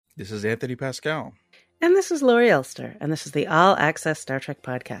This is Anthony Pascal. And this is Laurie Elster, and this is the All Access Star Trek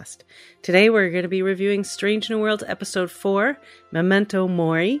podcast. Today we're going to be reviewing Strange New Worlds Episode 4, Memento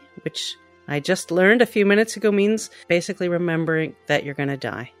Mori, which I just learned a few minutes ago means basically remembering that you're going to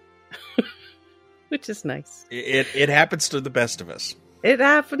die. Which is nice. It happens to the best of us. It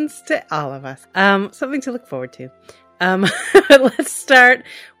happens to all of us. Something to look forward to. Let's start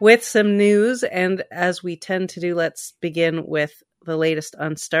with some news, and as we tend to do, let's begin with the latest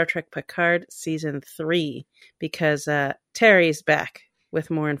on Star Trek Picard Season 3, because Terry's back with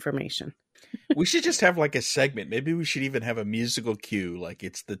more information. We should just have like a segment. Maybe we should even have a musical cue. Like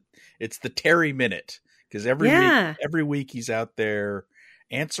it's the Terry Minute, because every week he's out there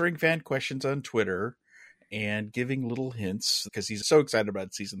answering fan questions on Twitter and giving little hints, because he's so excited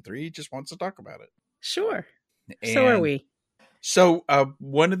about Season 3, he just wants to talk about it. Sure. And so are we. So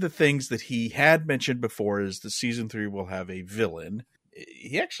one of the things that he had mentioned before is that Season 3 will have a villain.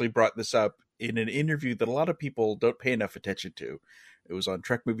 He actually brought this up in an interview that a lot of people don't pay enough attention to. It was on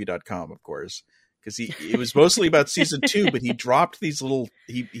TrekMovie.com, of course, because it was mostly about Season 2, but he dropped these little...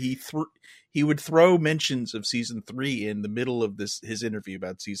 He would throw mentions of Season 3 in the middle of his interview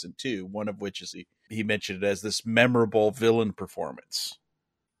about Season 2, one of which is he mentioned it as this memorable villain performance.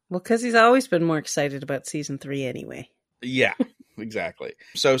 Well, because he's always been more excited about Season 3 anyway. Yeah, exactly.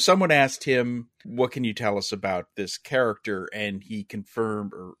 So someone asked him, what can you tell us about this character? And he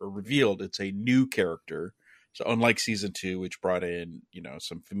confirmed or revealed it's a new character. So unlike Season 2, which brought in,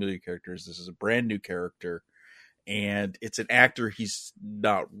 some familiar characters, this is a brand new character. And it's an actor he's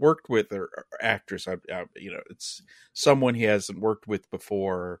not worked with, or actress, it's someone he hasn't worked with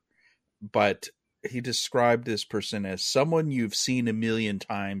before. But he described this person as someone you've seen a million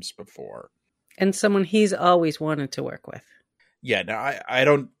times before. And someone he's always wanted to work with. Yeah, now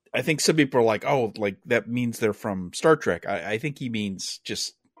I think some people are like, oh, like that means they're from Star Trek. I think he means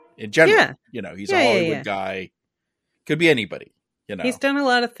just in general. Yeah. He's a Hollywood guy. Could be anybody, He's done a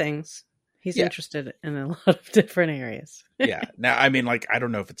lot of things. He's interested in a lot of different areas. Yeah. Now, I mean, like, I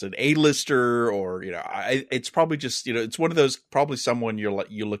don't know if it's an A-lister or, it's probably just, it's one of those, probably someone you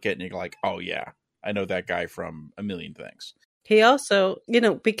look at and you're like, oh yeah, I know that guy from a million things. He also,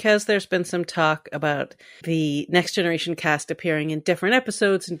 because there's been some talk about the Next Generation cast appearing in different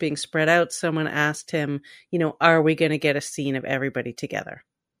episodes and being spread out, someone asked him, are we going to get a scene of everybody together?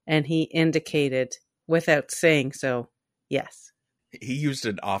 And he indicated, without saying so, yes. He used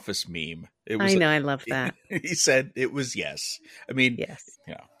an Office meme. I know, I love that. He said it was yes. I mean, yes.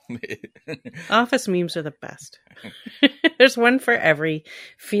 Yeah. Office memes are the best. There's one for every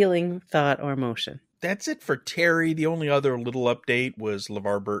feeling, thought, or emotion. That's it for Terry. The only other little update was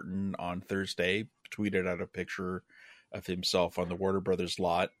LeVar Burton on Thursday tweeted out a picture of himself on the Warner Brothers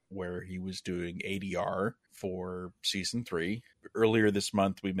lot where he was doing ADR for Season 3. Earlier this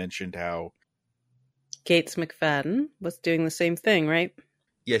month, we mentioned how Gates McFadden was doing the same thing, right?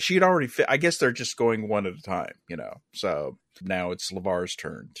 Yeah, she'd already I guess they're just going one at a time, So now it's LeVar's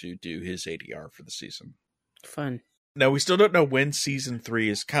turn to do his ADR for the season. Fun. Now, we still don't know when Season 3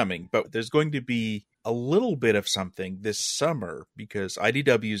 is coming, but there's going to be a little bit of something this summer because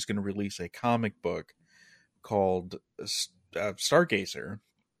IDW is going to release a comic book called Stargazer,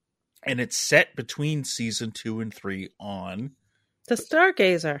 and it's set between Season 2 and 3 on... The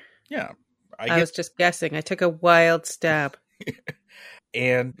Stargazer. Yeah. I was just guessing. I took a wild stab.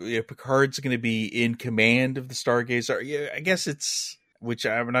 And Picard's going to be in command of the Stargazer. Yeah, I guess it's... Which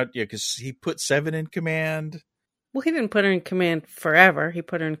I'm not... Yeah, because he put Seven in command... Well, he didn't put her in command forever. He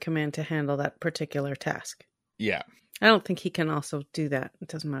put her in command to handle that particular task. Yeah. I don't think he can also do that. It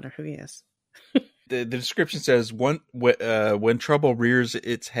doesn't matter who he is. The description says, when trouble rears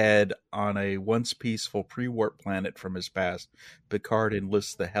its head on a once peaceful pre-warp planet from his past, Picard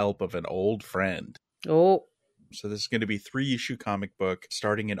enlists the help of an old friend. Oh. So this is going to be 3-issue comic book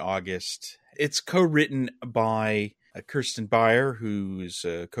starting in August. It's co-written by Kirsten Beyer, who's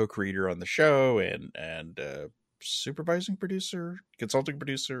a co-creator on the show and supervising producer, consulting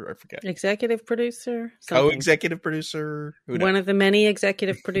producer, I forget. Executive producer? Co-executive producer. One of the many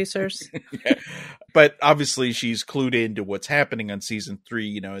executive producers. Yeah. But obviously she's clued into what's happening on Season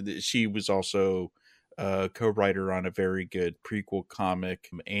 3. She was also a co-writer on a very good prequel comic,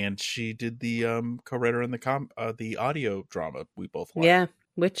 and she did the co-writer on the audio drama we both liked. Yeah,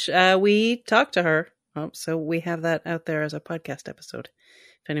 which we talked to her. So we have that out there as a podcast episode,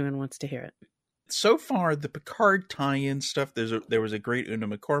 if anyone wants to hear it. So far, the Picard tie-in stuff, there was a great Una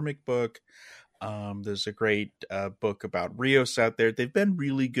McCormick book. There's a great book about Rios out there. They've been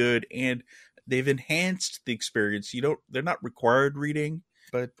really good, and they've enhanced the experience. They're not required reading,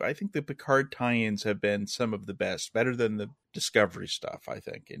 But I think the Picard tie-ins have been some of the best, better than the Discovery stuff, I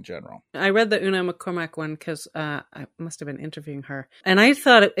think, in general. I read the Una McCormack one because I must have been interviewing her. And I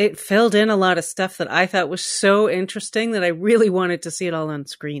thought it filled in a lot of stuff that I thought was so interesting that I really wanted to see it all on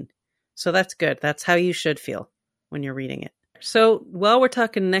screen. So that's good. That's how you should feel when you're reading it. So while we're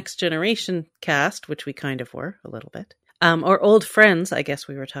talking Next Generation cast, which we kind of were a little bit, or old friends, I guess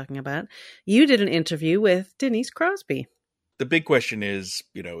we were talking about, you did an interview with Denise Crosby. The big question is,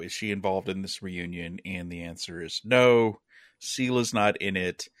 is she involved in this reunion? And the answer is no. Seela's not in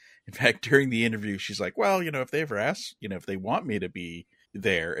it. In fact, during the interview, she's like, well, if they ever ask, if they want me to be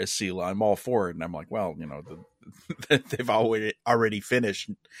there as Seela, I'm all for it. And I'm like, well, they've already finished.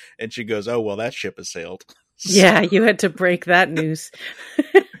 And she goes, oh, well, that ship has sailed. Yeah, you had to break that news.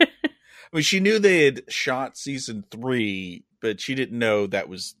 I mean, she knew they had shot season 3, but she didn't know that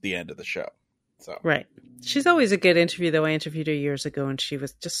was the end of the show. So right. She's always a good interview, though. I interviewed her years ago, and she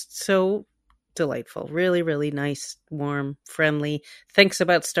was just so delightful. Really, really nice, warm, friendly, thinks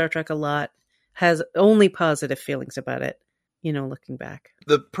about Star Trek a lot, has only positive feelings about it, looking back.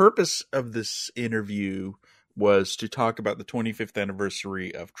 The purpose of this interview was to talk about the 25th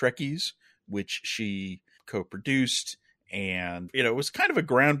anniversary of Trekkies, which she co-produced. And, it was kind of a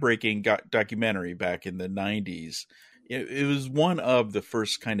groundbreaking documentary back in the 90s. It was one of the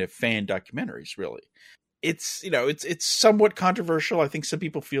first kind of fan documentaries, really. It's, it's somewhat controversial. I think some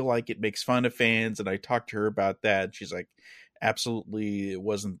people feel like it makes fun of fans. And I talked to her about that. She's like, absolutely. It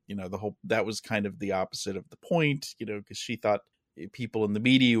wasn't, that was kind of the opposite of the point, because she thought people in the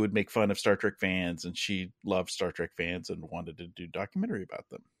media would make fun of Star Trek fans, and she loved Star Trek fans and wanted to do a documentary about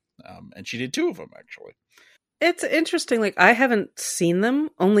them. And she did 2 of them, actually. It's interesting. Like, I haven't seen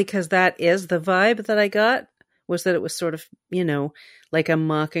them only because that is the vibe that I got, was that it was sort of, like a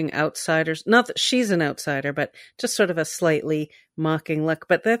mocking outsiders. Not that she's an outsider, but just sort of a slightly mocking look.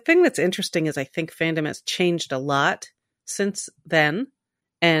 But the thing that's interesting is I think fandom has changed a lot since then.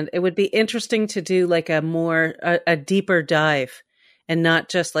 And it would be interesting to do like a deeper dive and not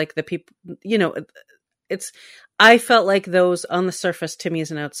just like the people, I felt like those on the surface, to me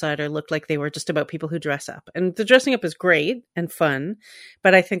as an outsider, looked like they were just about people who dress up. And the dressing up is great and fun,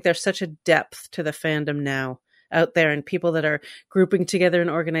 but I think there's such a depth to the fandom now out there, and people that are grouping together in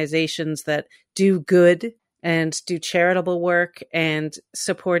organizations that do good and do charitable work and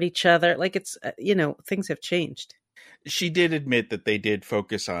support each other. Like, it's, things have changed. She did admit that they did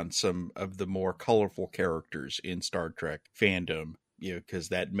focus on some of the more colorful characters in Star Trek fandom, because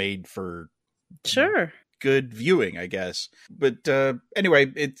that made for sure good viewing, I guess. But anyway,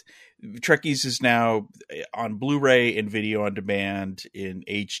 Trekkies is now on Blu-ray and video on demand in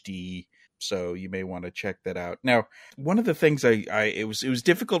HD, so you may want to check that out. Now, one of the things it was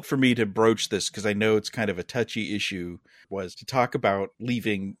difficult for me to broach this because I know it's kind of a touchy issue, was to talk about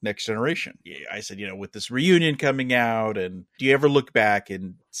leaving Next Generation. I said, with this reunion coming out, and do you ever look back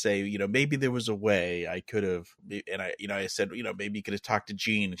and say, maybe there was a way I could have, and I said, maybe you could have talked to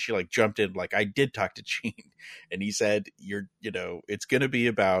Gene, and she like jumped in, like, I did talk to Gene, and he said, it's going to be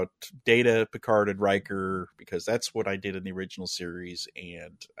about Data, Picard, and Riker, because that's what I did in the original series,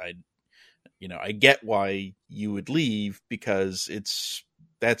 and I get why you would leave, because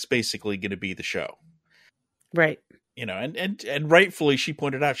that's basically going to be the show. Right. And rightfully she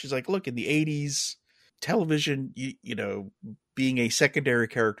pointed out, she's like, look, in the 80s, television, being a secondary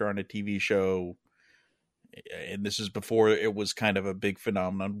character on a TV show, and this is before it was kind of a big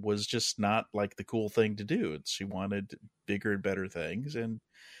phenomenon, was just not like the cool thing to do. She wanted bigger and better things, and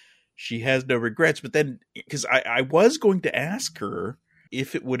she has no regrets. But then, because I was going to ask her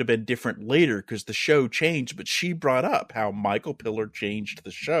if it would have been different later, because the show changed, but she brought up how Michael Piller changed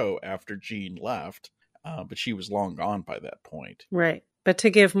the show after Gene left, but she was long gone by that point. Right. But to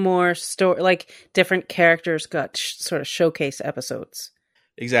give more story, like different characters got sort of showcase episodes.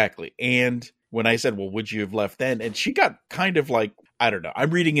 Exactly. And when I said, well, would you have left then? And she got kind of like, I don't know,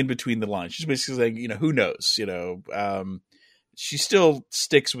 I'm reading in between the lines. She's basically saying, who knows, she still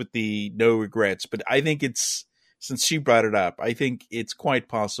sticks with the no regrets, but I think since she brought it up, I think it's quite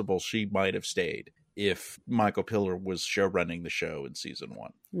possible she might have stayed if Michael Piller was running the show in season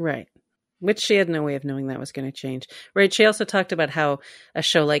 1. Right. Which she had no way of knowing that was going to change. Right. She also talked about how a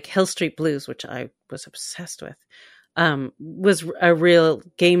show like Hill Street Blues, which I was obsessed with, was a real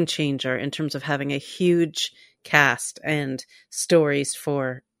game changer in terms of having a huge cast and stories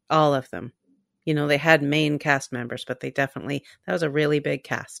for all of them. They had main cast members, but that was a really big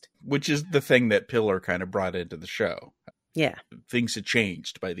cast. Which is the thing that Piller kind of brought into the show. Yeah. Things had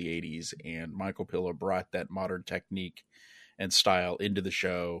changed by the 80s, and Michael Piller brought that modern technique and style into the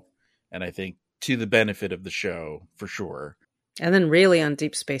show. And I think to the benefit of the show, for sure. And then really on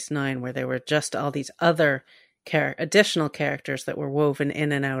Deep Space Nine, where there were just all these other additional characters that were woven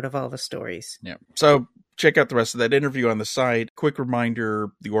in and out of all the stories. Yeah. So check out the rest of that interview on the site. Quick reminder,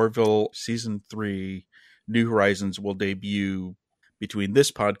 the Orville Season 3 New Horizons will debut between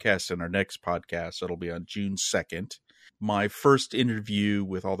this podcast and our next podcast. It'll be on June 2nd. My first interview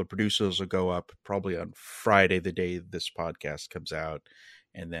with all the producers will go up probably on Friday, the day this podcast comes out.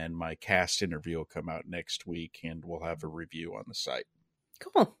 And then my cast interview will come out next week, and we'll have a review on the site.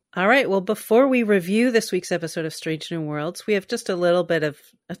 Cool. All right. Well, before we review this week's episode of Strange New Worlds, we have just a little bit of,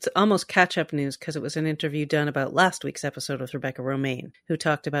 it's almost catch-up news because it was an interview done about last week's episode with Rebecca Romijn, who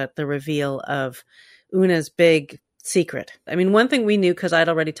talked about the reveal of Una's big secret. I mean, one thing we knew because I'd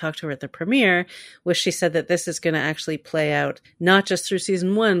already talked to her at the premiere was she said that this is going to actually play out not just through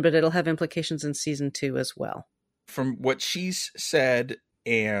season 1, but it'll have implications in season 2 as well. From what she's said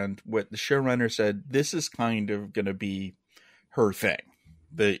and what the showrunner said, this is kind of going to be her thing,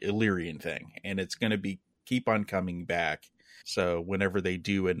 the Illyrian thing, and it's going to be keep on coming back. So whenever they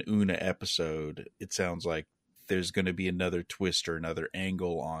do an Una episode, it sounds like there's going to be another twist or another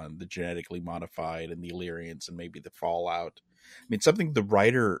angle on the genetically modified and the Illyrians and maybe the fallout. I mean, something the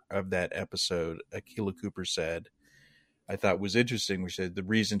writer of that episode, Akilah Cooper, said I thought was interesting, which said the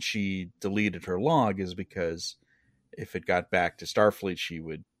reason she deleted her log is because if it got back to Starfleet, she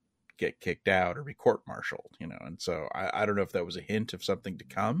would get kicked out or be court-martialed, and so I don't know if that was a hint of something to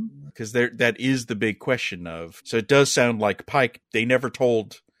come, because that is the big question of, so it does sound like Pike, they never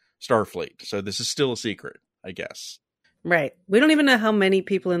told Starfleet, so this is still a secret, I guess. Right. We don't even know how many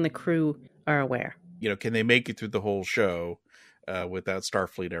people in the crew are aware. Can they make it through the whole show without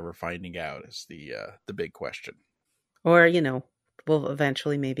Starfleet ever finding out is the big question. Or, we'll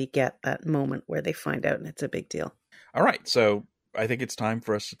eventually maybe get that moment where they find out and it's a big deal. All right, so I think it's time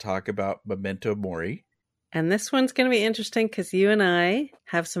for us to talk about Memento Mori. And this one's going to be interesting because you and I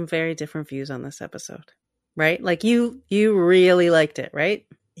have some very different views on this episode, right? Like you really liked it, right?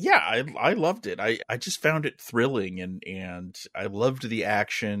 Yeah, I loved it. I just found it thrilling, and I loved the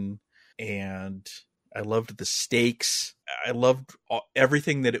action, and I loved the stakes. I loved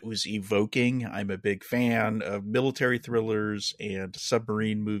everything that it was evoking. I'm a big fan of military thrillers and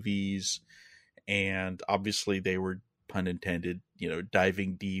submarine movies, and obviously they were, pun intended,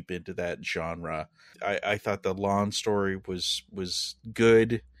 diving deep into that genre. I thought the Lon story was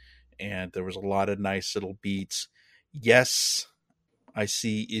good, and there was a lot of nice little beats. Yes, I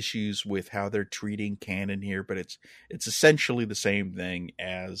see issues with how they're treating canon here, but it's essentially the same thing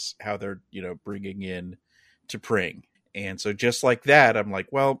as how they're, bringing in T'Pring. And so just like that, I'm like,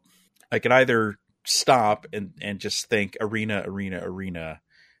 well, I could either stop and just think arena, and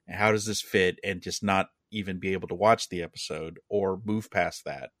how does this fit, and just not even be able to watch the episode, or move past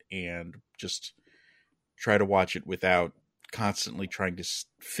that and just try to watch it without constantly trying to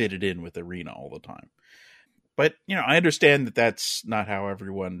fit it in with Arena all the time. But, I understand that that's not how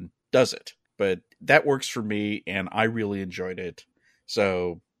everyone does it, but that works for me, and I really enjoyed it.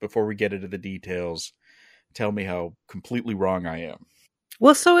 So before we get into the details, tell me how completely wrong I am.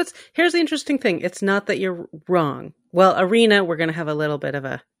 Well, so here's the interesting thing. It's not that you're wrong. Well, Arena, we're going to have a little bit of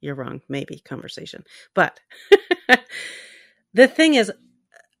a you're wrong, maybe conversation. But the thing is,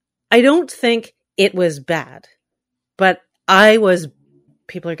 I don't think it was bad, but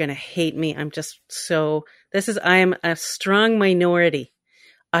people are going to hate me. I am a strong minority.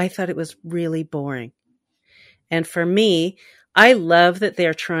 I thought it was really boring. And for me, I love that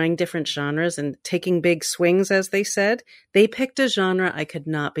they're trying different genres and taking big swings, as they said. They picked a genre I could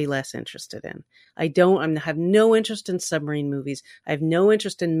not be less interested in. I have no interest in submarine movies. I have no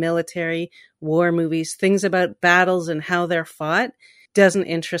interest in military war movies. Things about battles and how they're fought doesn't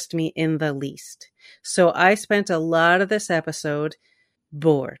interest me in the least. So I spent a lot of this episode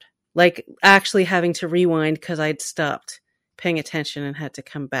bored, like actually having to rewind because I'd stopped paying attention and had to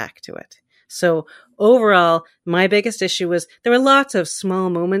come back to it. So overall, my biggest issue was there were lots of small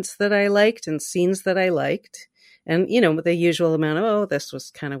moments that I liked and scenes that I liked. And, the usual amount of, this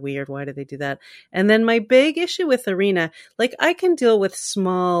was kind of weird. Why did they do that? And then my big issue with Arena, like I can deal with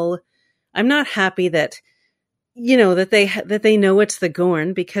I'm not happy that, that they know it's the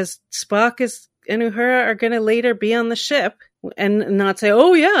Gorn, because Spock and Uhura are going to later be on the ship and not say,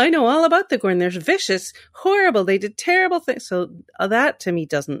 oh yeah, I know all about the Gorn. They're vicious, horrible. They did terrible things. So that to me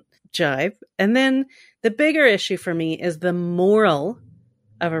doesn't jive. And then the bigger issue for me is the moral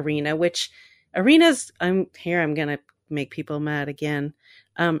of Arena, which I'm going to make people mad again.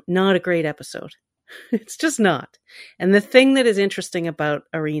 Not a great episode. It's just not. And the thing that is interesting about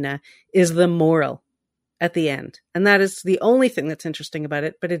Arena is the moral at the end. And that is the only thing that's interesting about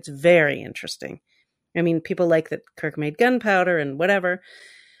it, but it's very interesting. I mean, people like that Kirk made gunpowder and whatever.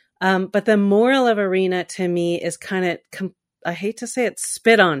 But the moral of Arena to me is kind of, I hate to say it,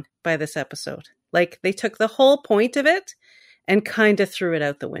 spit on by this episode. Like they took the whole point of it and kind of threw it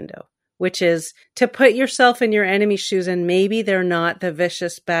out the window, which is to put yourself in your enemy's shoes and maybe they're not the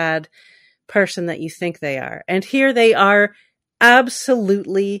vicious, bad person that you think they are. And here they are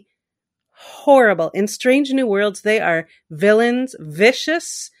absolutely horrible. In Strange New Worlds, they are villains,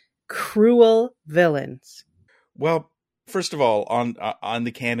 vicious, cruel villains. Well, first of all, on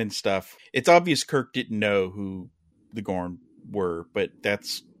the canon stuff, it's obvious Kirk didn't know who the Gorn were, but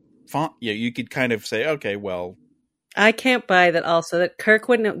that's fine. Yeah, you could kind of say, okay, well, I can't buy that also, that Kirk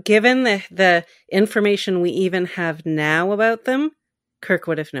would know, given the information we even have now about them, Kirk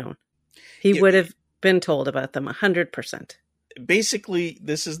would have known. He would have been told about them 100%. Basically,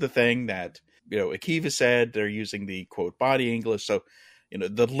 this is the thing that, Akiva said. They're using the quote body English. So,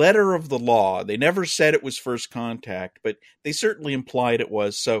 the letter of the law, they never said it was first contact, but they certainly implied it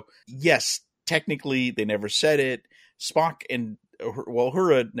was. So yes, technically they never said it. Spock and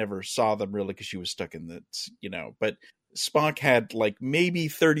Uhura never saw them really because she was stuck in the, but Spock had like maybe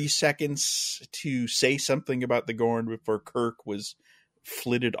 30 seconds to say something about the Gorn before Kirk was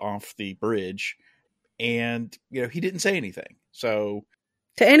flitted off the bridge. And, he didn't say anything. So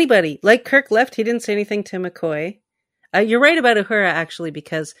to anybody, like Kirk left, he didn't say anything to McCoy. You're right about Uhura, actually,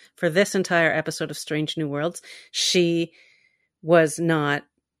 because for this entire episode of Strange New Worlds, she wasn't on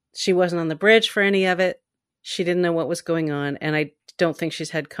the bridge for any of it. She didn't know what was going on, and I don't think she's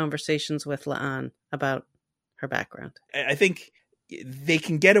had conversations with La'an about her background. I think they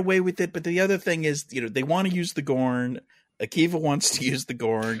can get away with it, but the other thing is, they want to use the Gorn. Akiva wants to use the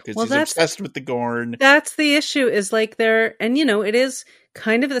Gorn because he's obsessed with the Gorn. That's the issue, is like it is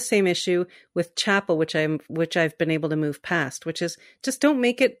kind of the same issue with Chapel, which I've been able to move past, which is just don't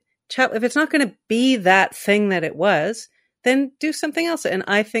make it Chapel. If it's not going to be that thing that it was, then do something else. And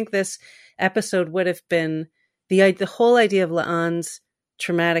I think this episode would have been the whole idea of La'an's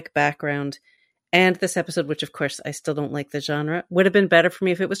traumatic background, and this episode, which of course I still don't like the genre, would have been better for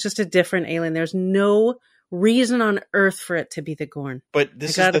me if it was just a different alien. There's no reason on earth for it to be the Gorn. But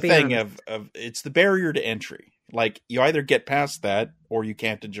this is the thing of it's the barrier to entry. Like, you either get past that or you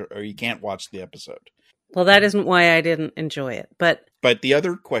can't watch the episode. Well, that isn't why I didn't enjoy it. But the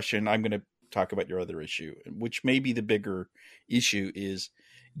other question, I'm going to talk about your other issue, which may be the bigger issue, is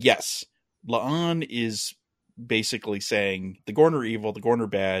yes, La'an is basically saying the Gorn are evil, the Gorn are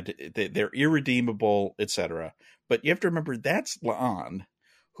bad, they're irredeemable, etc. But you have to remember that's La'an,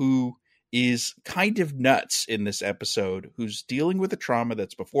 who is kind of nuts in this episode, who's dealing with a trauma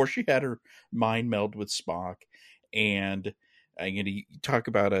that's before she had her mind meld with Spock. And I'm going to talk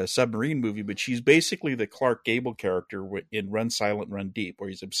about a submarine movie, but she's basically the Clark Gable character in Run Silent, Run Deep, where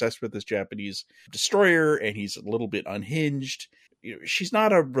he's obsessed with this Japanese destroyer and he's a little bit unhinged. She's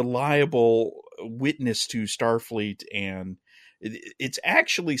not a reliable witness to Starfleet, and it's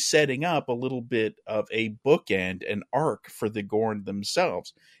actually setting up a little bit of a bookend, an arc for the Gorn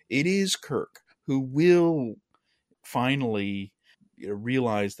themselves. It is Kirk who will finally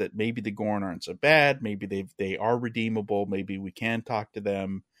realize that maybe the Gorn aren't so bad, maybe they are redeemable, maybe we can talk to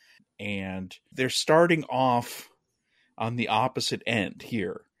them, and they're starting off on the opposite end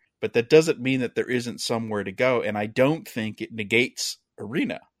here. But that doesn't mean that there isn't somewhere to go, and I don't think it negates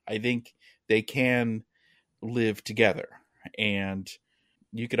Arena. I think they can live together, and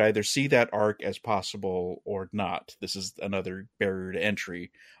you could either see that arc as possible or not. This is another barrier to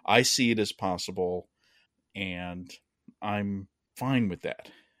entry. I see it as possible, and I'm fine with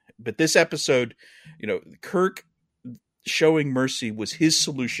that. But this episode, Kirk showing mercy was his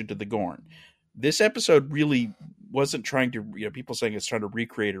solution to the Gorn. This episode really wasn't trying to, people saying it's trying to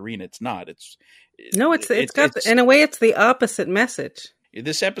recreate Arena. It's not. It's in a way, it's the opposite message.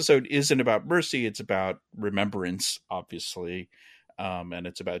 This episode isn't about mercy. It's about remembrance, obviously. And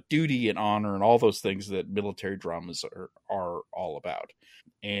it's about duty and honor and all those things that military dramas are all about.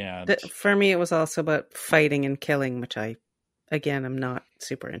 And for me, it was also about fighting and killing, which I, again, am not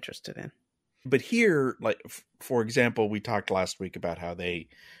super interested in. But here, like, for example, we talked last week about how they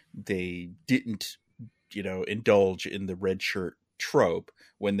didn't, indulge in the red shirt trope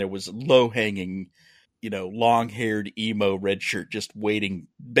when there was low-hanging, long-haired emo red shirt just waiting,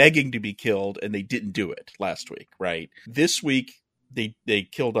 begging to be killed, and they didn't do it last week, right? This week, they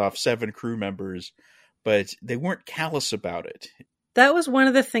killed off 7 crew members, but they weren't callous about it. That was one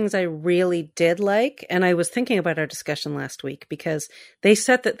of the things I really did like, and I was thinking about our discussion last week because they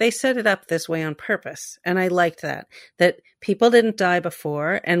set it up this way on purpose, and I liked that people didn't die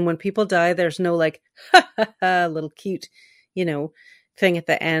before, and when people die, there's no like, ha ha ha, little cute, thing at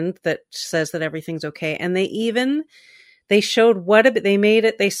the end that says that everything's okay. And they showed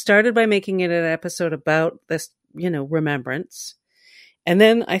they started by making it an episode about this, remembrance. And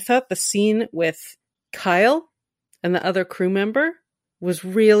then I thought the scene with Kyle and the other crew member was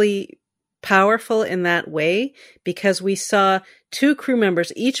really powerful in that way, because we saw two crew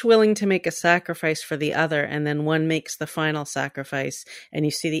members each willing to make a sacrifice for the other, and then one makes the final sacrifice, and you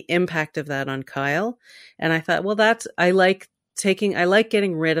see the impact of that on Kyle. And I thought, well, I like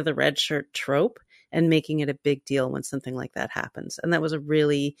getting rid of the red shirt trope and making it a big deal when something like that happens. And that was a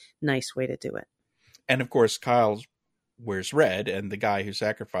really nice way to do it. And of course, Kyle wears red, and the guy who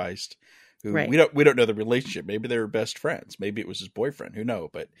sacrificed, who right. we don't know the relationship. Maybe they were best friends. Maybe it was his boyfriend. Who knows?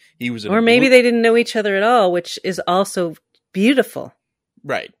 But he was or maybe they didn't know each other at all, which is also beautiful.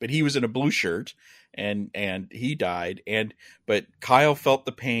 Right, but he was in a blue shirt, and he died. But Kyle felt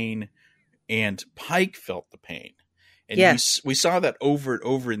the pain, and Pike felt the pain. And yes. we saw that over and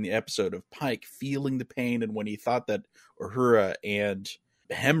over in the episode of Pike feeling the pain, and when he thought that Uhura and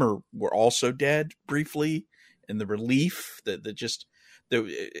Hemmer were also dead briefly, and the relief that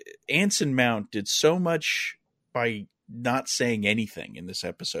Anson Mount did so much by not saying anything in this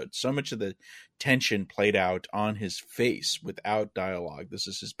episode. So much of the tension played out on his face without dialogue. This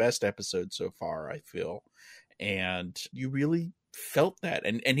is his best episode so far, I feel. And you really felt that.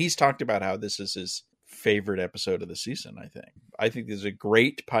 And he's talked about how this is his favorite episode of the season, I think. I think this is a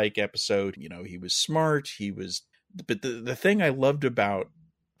great Pike episode. He was smart. But the thing I loved about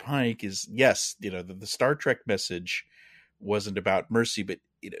Pike is, yes, the Star Trek message wasn't about mercy, but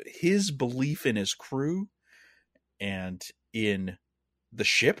his belief in his crew and in the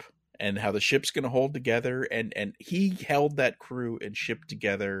ship and how the ship's going to hold together, and he held that crew and ship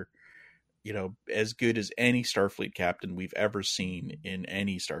together, as good as any Starfleet captain we've ever seen in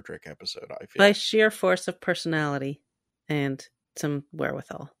any Star Trek episode, I feel. By sheer force of personality and some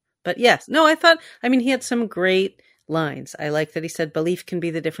wherewithal. But yes, no, he had some great lines. I like that he said, belief can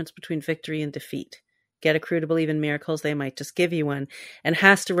be the difference between victory and defeat. Get a crew to believe in miracles, they might just give you one. And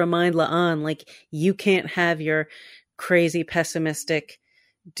has to remind La'an, you can't have your crazy, pessimistic,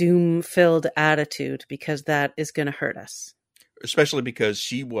 doom-filled attitude, because that is going to hurt us. Especially because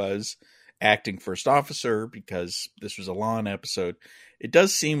she was acting first officer, because this was a La'an episode. It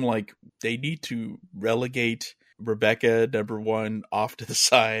does seem like they need to relegate Rebecca, number one, off to the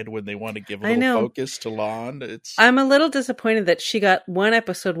side when they want to give a little focus to La'an. I'm a little disappointed that she got one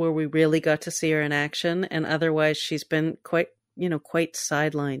episode where we really got to see her in action, and otherwise she's been quite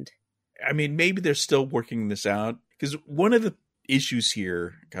sidelined. I mean, maybe they're still working this out, because one of the issues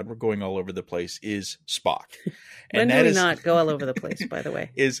here, God, we're going all over the place, is Spock. And when do we not go all over the place, by the way?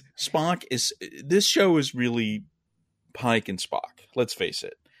 This show is really Pike and Spock, let's face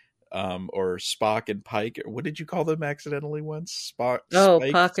it. Or Spock and Pike. What did you call them accidentally once? Spike?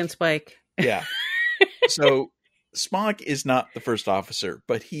 Spock and Spike. Yeah. So Spock is not the first officer,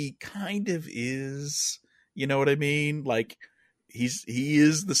 but he kind of is. You know what I mean? He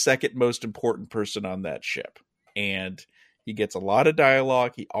is the second most important person on that ship, and he gets a lot of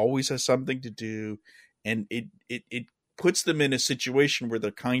dialogue. He always has something to do, and it puts them in a situation where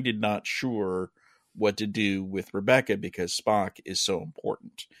they're kind of not sure what to do with Rebecca, because Spock is so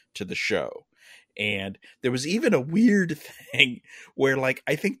important to the show. And there was even a weird thing where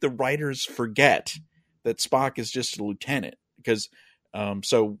I think the writers forget that Spock is just a lieutenant, because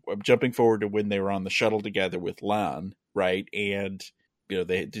so I'm jumping forward to when they were on the shuttle together with La'an, right? And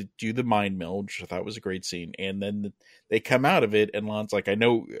they had to do the mind meld, which I thought was a great scene. And then they come out of it, and La'an's like, I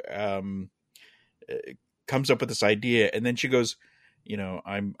know, comes up with this idea, and then she goes,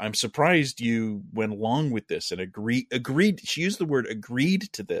 I'm surprised you went along with this and agreed. She used the word agreed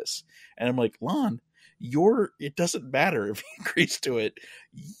to this. And I'm like, La'an, it doesn't matter if he agrees to it.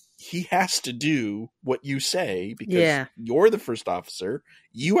 He has to do what you say, because you're the first officer.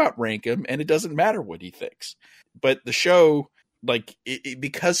 You outrank him, and it doesn't matter what he thinks. But the show,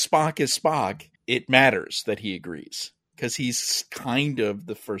 because Spock is Spock, it matters that he agrees, because he's kind of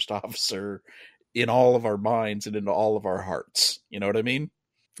the first officer in all of our minds and in all of our hearts. You know what I mean?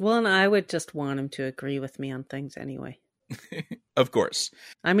 Well, and I would just want him to agree with me on things anyway. Of course.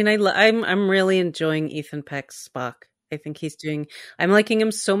 I mean, I'm really enjoying Ethan Peck's Spock. I think I'm liking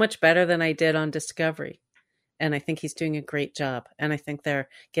him so much better than I did on Discovery. And I think he's doing a great job. And I think they're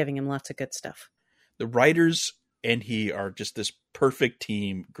giving him lots of good stuff. The writers and he are just this perfect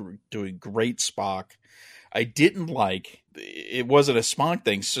team doing great Spock. I didn't it wasn't a Spock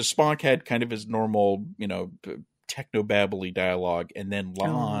thing. So Spock had kind of his normal, techno-babbly dialogue. And then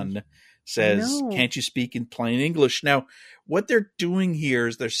La'an says, can't you speak in plain English? Now, what they're doing here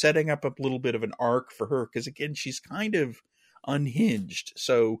is they're setting up a little bit of an arc for her. Because again, she's kind of unhinged.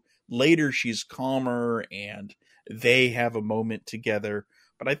 So later she's calmer and they have a moment together.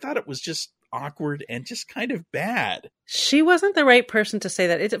 But I thought it was just awkward and just kind of bad. She wasn't the right person to say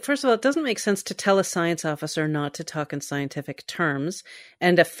that. First of all, it doesn't make sense to tell a science officer not to talk in scientific terms.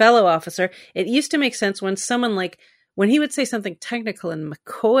 And a fellow officer, it used to make sense when someone when he would say something technical and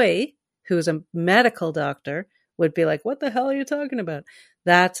McCoy, who's a medical doctor, would be like, what the hell are you talking about?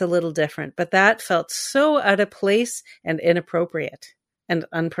 That's a little different. But that felt so out of place and inappropriate and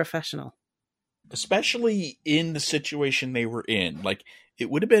unprofessional. Especially in the situation they were in. Like, it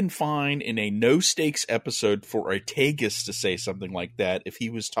would have been fine in a no-stakes episode for Ortegas to say something like that if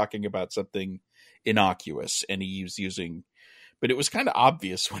he was talking about something innocuous and he was using... But it was kind of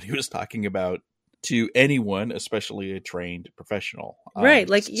obvious what he was talking about to anyone, especially a trained professional. Right.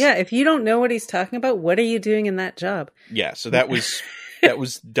 If you don't know what he's talking about, what are you doing in that job? Yeah, so that was that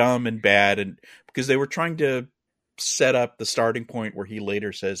was dumb and bad, and because they were trying to set up the starting point where he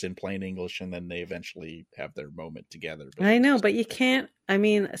later says in plain English, and then they eventually have their moment together. I know, but you can't. I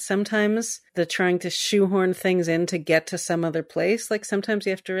mean, sometimes they're trying to shoehorn things in to get to some other place. Like sometimes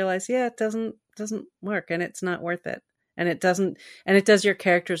you have to realize, it doesn't work, and it's not worth it, and it does your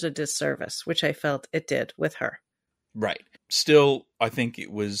characters a disservice, which I felt it did with her. Right. Still, I think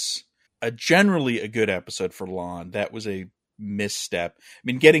it was generally a good episode for Lon. That was a misstep. I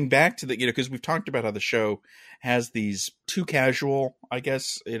mean, getting back to the, because we've talked about how the show has these too casual, I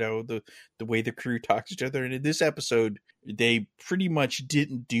guess, the way the crew talks to each other. And in this episode, they pretty much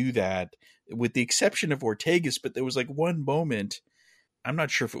didn't do that, with the exception of Ortegas. But there was one moment, I'm not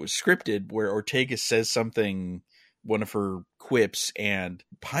sure if it was scripted, where Ortegas says something, one of her quips, and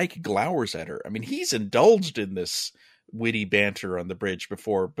Pike glowers at her. I mean, he's indulged in this witty banter on the bridge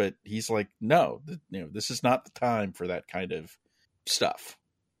before, but he's like, no, this is not the time for that kind of stuff.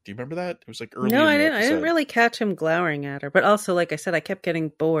 Do you remember that? It was early. No, I didn't. I didn't really catch him glowering at her. But also, like I said, I kept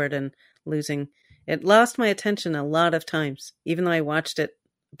getting bored and losing. It lost my attention a lot of times, even though I watched it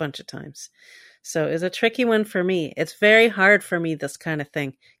a bunch of times. So it's a tricky one for me. It's very hard for me, this kind of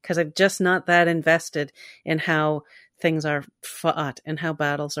thing, because I'm just not that invested in how things are fought and how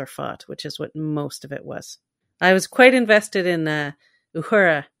battles are fought, which is what most of it was. I was quite invested in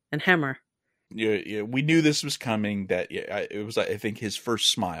Uhura and Hemmer. Yeah, we knew this was coming. That it was, I think, his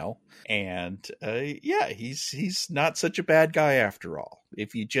first smile, and he's not such a bad guy after all.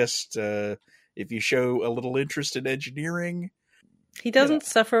 If you just if you show a little interest in engineering, he doesn't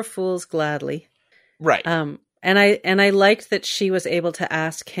suffer fools gladly, right? And I liked that she was able to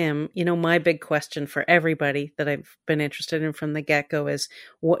ask him. My big question for everybody that I've been interested in from the get-go is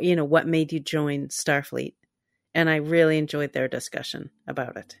what made you join Starfleet, and I really enjoyed their discussion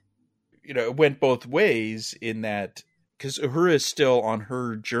about it. It went both ways in that, because Uhura is still on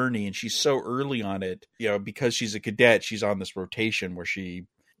her journey and she's so early on it, because she's a cadet, she's on this rotation where she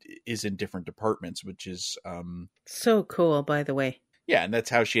is in different departments, which is so cool, by the way. Yeah, and that's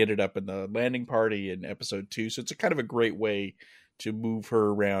how she ended up in the landing party in episode 2. So it's a kind of a great way to move her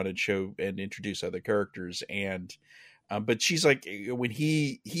around and show and introduce other characters. And but she's like, when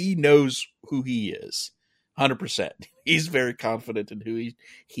he knows who he is, 100%. He's very confident in who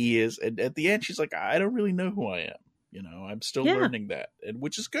he is. And at the end, she's like, I don't really know who I am. I'm still learning that, and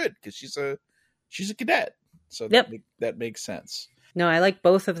which is good because she's a cadet. So that makes sense. No, I like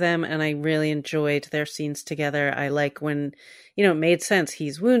both of them, and I really enjoyed their scenes together. I like when, it made sense.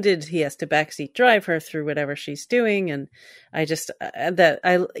 He's wounded. He has to backseat drive her through whatever she's doing. And I just,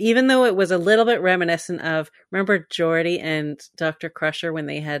 even though it was a little bit reminiscent of, remember Geordi and Dr. Crusher when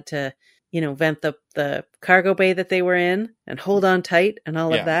they had to, vent the cargo bay that they were in and hold on tight and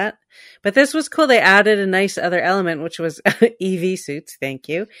all of that. But this was cool. They added a nice other element, which was EV suits. Thank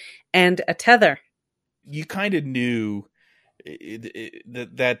you. And a tether. You kind of knew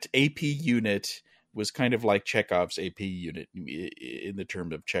that AP unit was kind of like Chekhov's AP unit in the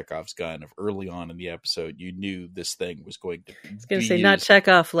term of Chekhov's gun. Of early on in the episode, you knew this thing was going to. I was going to say, not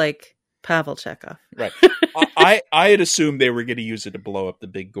Chekhov like Pavel Chekhov, right? I had assumed they were going to use it to blow up the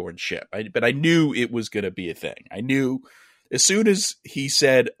Big Gorn ship, but I knew it was going to be a thing. I knew as soon as he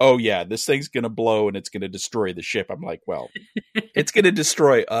said, "Oh yeah, this thing's going to blow and it's going to destroy the ship," I'm like, "Well, it's going to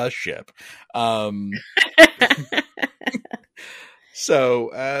destroy a ship." So,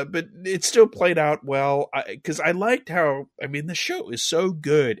 but it still played out well because I liked how, the show is so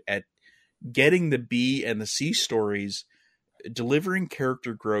good at getting the B and the C stories, delivering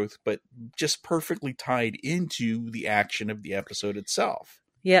character growth, but just perfectly tied into the action of the episode itself.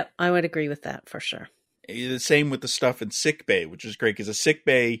 Yep, I would agree with that for sure. The same with the stuff in sickbay, which is great because a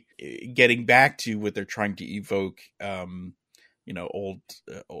sickbay, getting back to what they're trying to evoke, old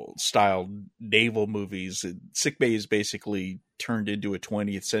style naval movies. Sickbay is basically turned into a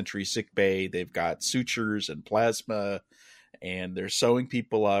 20th century sickbay. They've got sutures and plasma, and they're sewing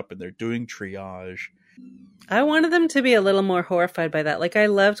people up, and they're doing triage. I wanted them to be a little more horrified by that. Like, I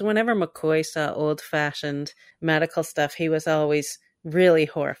loved whenever McCoy saw old-fashioned medical stuff, he was always really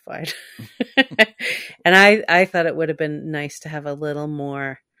horrified. And I thought it would have been nice to have a little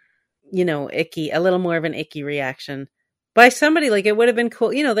more, icky, a little more of an icky reaction by somebody. Like, it would have been cool.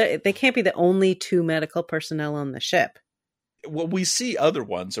 They can't be the only two medical personnel on the ship. Well, we see other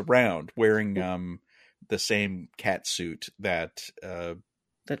ones around wearing the same cat suit that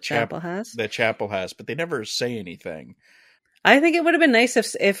Chapel has. That Chapel has, but they never say anything. I think it would have been nice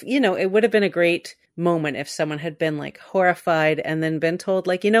if it would have been a great moment if someone had been like horrified and then been told,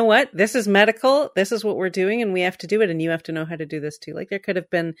 like, you know what, this is medical, this is what we're doing, and we have to do it, and you have to know how to do this too. Like, there could have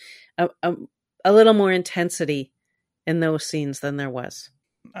been a little more intensity in those scenes than there was.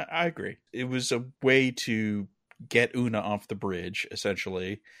 I agree. It was a way to get Una off the bridge,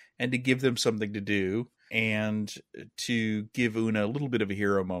 essentially, and to give them something to do, and to give Una a little bit of a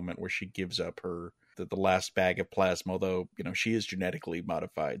hero moment where she gives up the last bag of plasma, although, she is genetically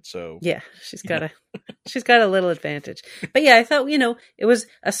modified. So yeah, she's got a little advantage. But yeah, I thought, it was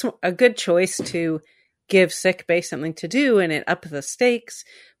a good choice to give Sickbay something to do and it up the stakes,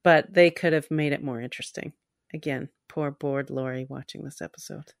 but they could have made it more interesting. Again, poor bored Lori watching this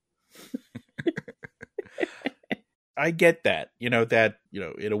episode. I get that, in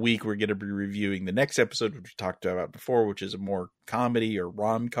a week we're going to be reviewing the next episode, which we talked about before, which is a more comedy or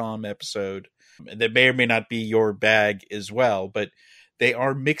rom-com episode. That may or may not be your bag as well, but they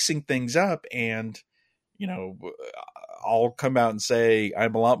are mixing things up. And, I'll come out and say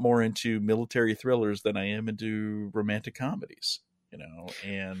I'm a lot more into military thrillers than I am into romantic comedies,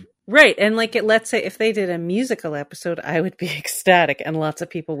 and right. And let's say if they did a musical episode, I would be ecstatic and lots of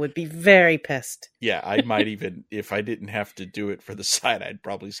people would be very pissed. Yeah, I might even, if I didn't have to do it for the side, I'd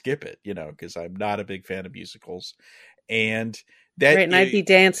probably skip it, because I'm not a big fan of musicals. And that, right, and I'd be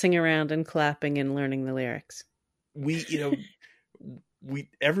dancing around and clapping and learning the lyrics.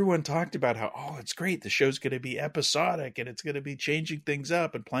 Everyone talked about how, it's great, the show's going to be episodic and it's going to be changing things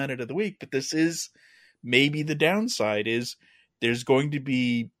up and Planet of the Week. But this is maybe the downside is there's going to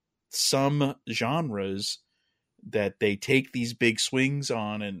be some genres that they take these big swings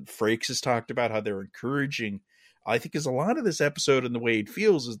on, and Frakes has talked about how they're encouraging. I think is a lot of this episode and the way it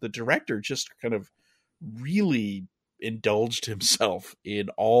feels is the director just kind of really indulged himself in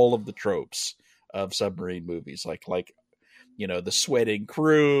all of the tropes of submarine movies, like the sweating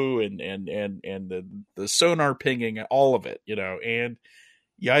crew and the sonar pinging, all of it, and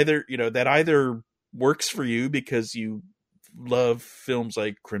you either that either works for you because you love films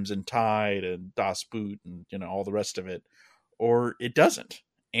like Crimson Tide and Das Boot and all the rest of it, or it doesn't.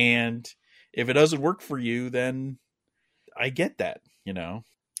 And if it doesn't work for you, then I get that,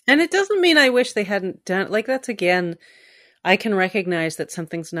 And it doesn't mean I wish they hadn't done, like, that's, again, I can recognize that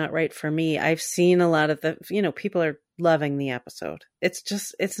something's not right for me. I've seen a lot of the, people are loving the episode.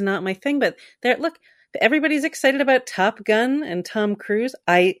 It's not my thing, but look, everybody's excited about Top Gun and Tom Cruise.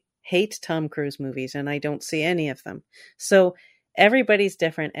 I hate Tom Cruise movies and I don't see any of them. So everybody's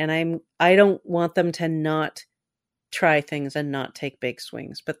different, and I don't want them to not try things and not take big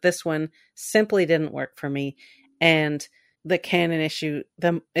swings. But this one simply didn't work for me, and the canon issue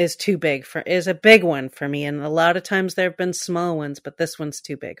is a big one for me. And a lot of times there have been small ones, but this one's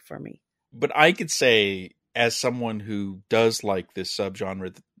too big for me. But I could say, as someone who does like this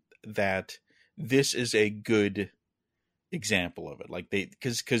subgenre, that this is a good example of it. Like,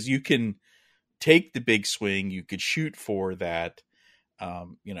 because you can take the big swing, you could shoot for that.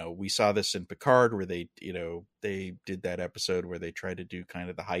 We saw this in Picard where they did that episode where they tried to do kind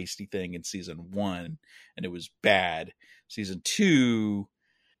of the heisty thing in season 1 and it was bad. Season 2,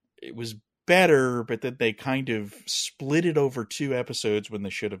 it was better, but then they kind of split it over 2 episodes when they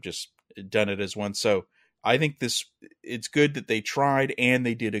should have just done it as one. So I think it's good that they tried and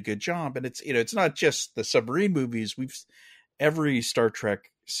they did a good job. And it's not just the submarine movies. Every Star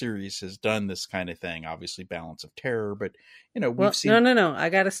Trek series has done this kind of thing. Obviously, Balance of Terror, but we've seen. No. I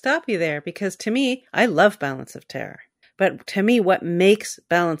got to stop you there, because to me, I love Balance of Terror. But to me, what makes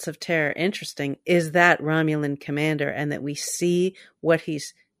Balance of Terror interesting is that Romulan commander, and that we see what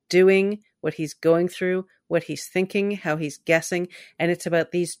he's doing, what he's going through, what he's thinking, how he's guessing. And it's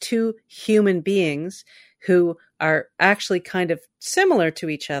about these two human beings who are actually kind of similar to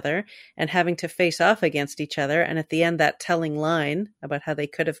each other and having to face off against each other. And at the end, that telling line about how they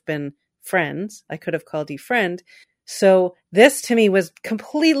could have been friends. I could have called you friend. So this to me was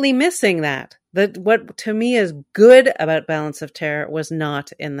completely missing that. That what to me is good about Balance of Terror was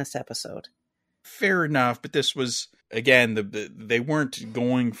not in this episode. Fair enough, but this was again they weren't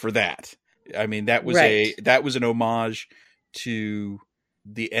going for that. I mean, that was Right. that was an homage to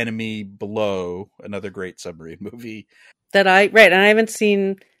The Enemy Below, another great submarine movie. And I haven't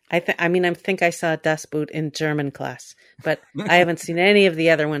seen. I think I saw Das Boot in German class, but I haven't seen any of the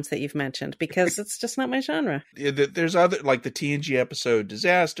other ones that you've mentioned because it's just not my genre. There's other, like the TNG episode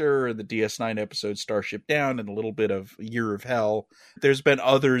Disaster, or the DS9 episode Starship Down, and a little bit of Year of Hell. There's been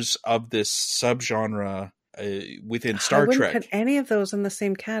others of this subgenre within Star Trek. I wouldn't put any of those in the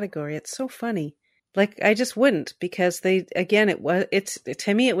same category. It's so funny. Like, I just wouldn't, because to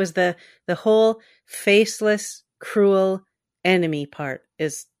me it was the whole faceless, cruel enemy part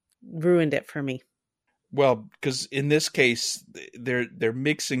is ruined it for me. Well, because in this case, they're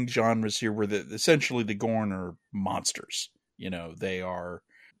mixing genres here, where essentially the Gorn are monsters. You know, they are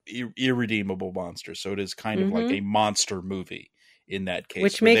irredeemable monsters. So it is kind of like a monster movie in that case,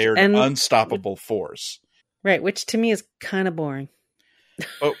 which where they're an unstoppable force. Right, which to me is kind of boring.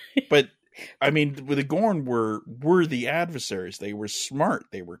 Oh, but I mean, the Gorn were the adversaries. They were smart.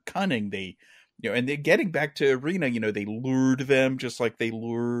 They were cunning. They. And they're getting back to Arena, they lured them just like they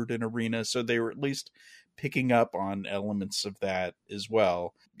lured an Arena. So they were at least picking up on elements of that as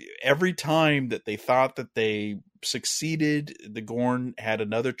well. Every time that they thought that they succeeded, the Gorn had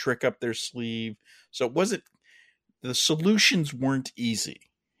another trick up their sleeve. So the solutions weren't easy.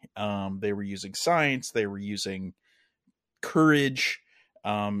 They were using science. They were using courage.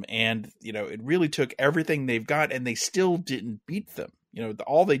 And, it really took everything they've got, and they still didn't beat them.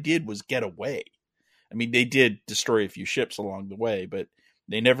 All they did was get away. I mean, they did destroy a few ships along the way, but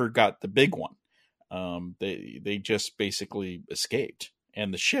they never got the big one. They just basically escaped,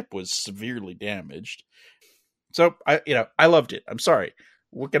 and the ship was severely damaged. So I loved it. I'm sorry.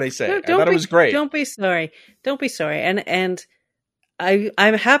 What can I say? I thought it was great. Don't be sorry. Don't be sorry. And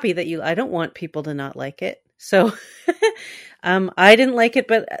I'm happy that I don't want people to not like it. So I didn't like it,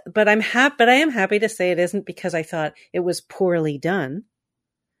 but I am happy to say it isn't because I thought it was poorly done.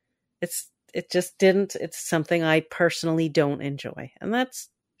 It just didn't. It's something I personally don't enjoy, and that's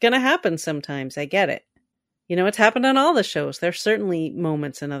gonna happen sometimes. I get it. It's happened on all the shows. There's certainly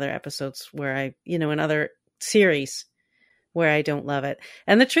moments in other episodes where in other series where I don't love it.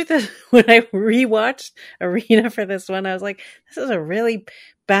 And the truth is, when I rewatched Arena for this one, I was like, this is a really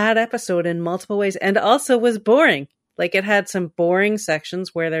bad episode in multiple ways, and also was boring. Like, it had some boring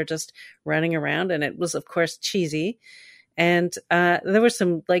sections where they're just running around, and it was, of course, cheesy. And there was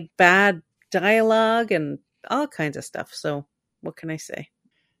some like bad dialogue and all kinds of stuff. So what can I say?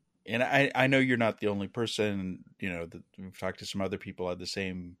 And I know you're not the only person, that we've talked to some other people had the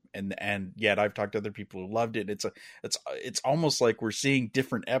same, and yet I've talked to other people who loved it. It's almost like we're seeing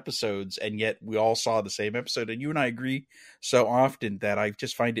different episodes, and yet we all saw the same episode. And you and I agree so often that I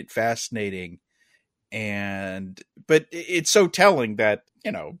just find it fascinating. But it's so telling that,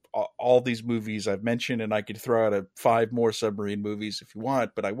 all these movies I've mentioned, and I could throw out 5 more submarine movies if you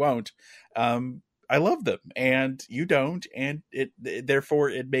want, but I won't. I love them, and you don't, and therefore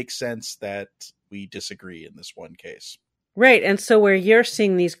it makes sense that we disagree in this one case. Right, and so where you're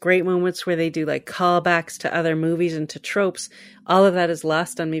seeing these great moments where they do like callbacks to other movies and to tropes, all of that is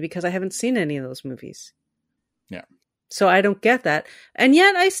lost on me because I haven't seen any of those movies. Yeah. So I don't get that. And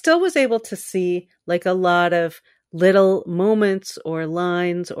yet I still was able to see like a lot of little moments or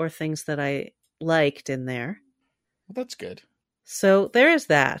lines or things that I liked in there. Well, that's good. So there is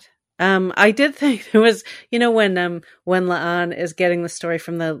that. I did think there was, when La'an is getting the story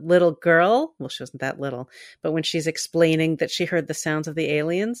from the little girl, well, she wasn't that little, but when she's explaining that she heard the sounds of the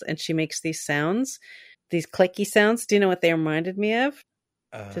aliens and she makes these sounds, these clicky sounds. Do you know what they reminded me of?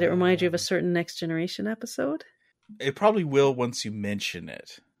 Did it remind you of a certain Next Generation episode? It probably will once you mention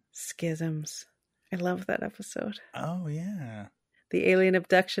it. Schisms. I love that episode. Oh, yeah. The alien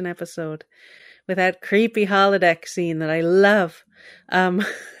abduction episode with that creepy holodeck scene that I love.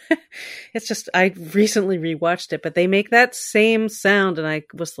 It's just, I recently rewatched it, but they make that same sound, and I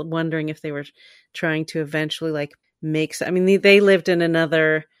was wondering if they were trying to eventually like they lived in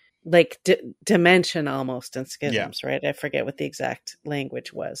another like dimension almost in Schisms, right? I forget what the exact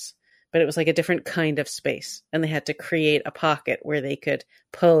language was, but it was like a different kind of space, and they had to create a pocket where they could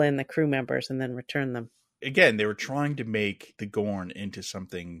pull in the crew members and then return them. Again, they were trying to make the Gorn into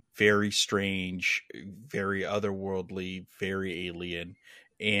something very strange, very otherworldly, very alien.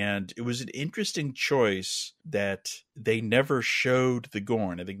 And it was an interesting choice that they never showed the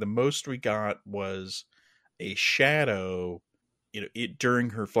Gorn. I think the most we got was a shadow,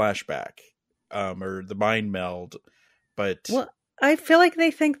 during her flashback, or the mind meld. But I feel like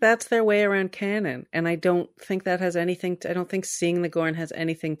they think that's their way around canon, and I don't think that has anything I don't think seeing the Gorn has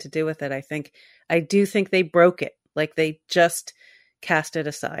anything to do with it. I do think they broke it. Like, they just cast it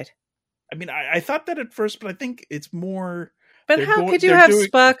aside. I mean, I thought that at first, but I think it's more... But how could you have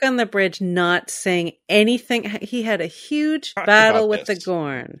Spock on the bridge not saying anything? He had a huge battle with the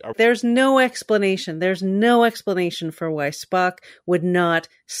Gorn. There's no explanation. There's no explanation for why Spock would not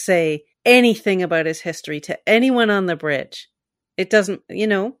say anything about his history to anyone on the bridge. It doesn't,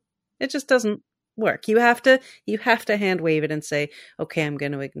 it just doesn't work. You have to hand wave it and say, okay, I'm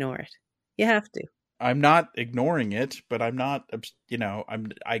going to ignore it. You have to. I'm not ignoring it, but I'm not,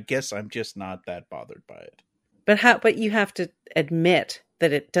 I guess I'm just not that bothered by it. But you have to admit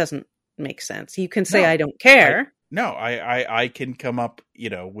that it doesn't make sense. You can say, I don't care. I can come up,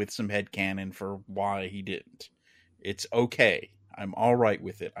 with some headcanon for why he didn't. It's okay. I'm all right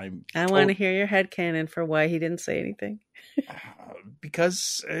with it. I want to hear your headcanon for why he didn't say anything.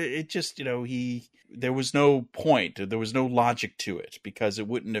 Because it just, there was no point. There was no logic to it because it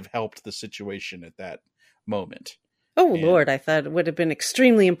wouldn't have helped the situation at that moment. Oh, Lord, I thought it would have been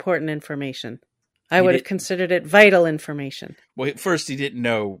extremely important information. I would have considered it vital information. Well, at first he didn't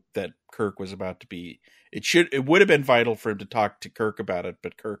know that Kirk was about to be... It would have been vital for him to talk to Kirk about it,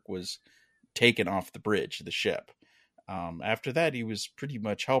 but Kirk was taken off the bridge, the ship. After that, he was pretty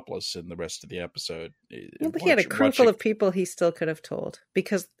much helpless in the rest of the episode. Well, he had a crew full of people he still could have told.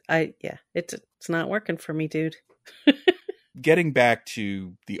 Because, it's not working for me, dude. Getting back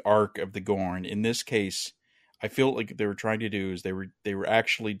to the arc of the Gorn, in this case... I feel like they were trying to do is they were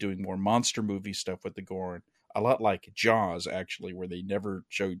actually doing more monster movie stuff with the Gorn, a lot like Jaws, actually, where they never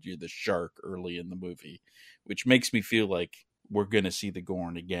showed you the shark early in the movie, which makes me feel like we're going to see the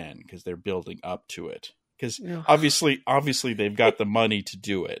Gorn again because they're building up to it. Because obviously they've got the money to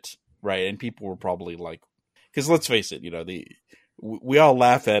do it, right? And people were probably like, because let's face it, we all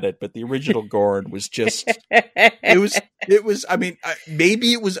laugh at it, but the original Gorn was just, it was, I mean,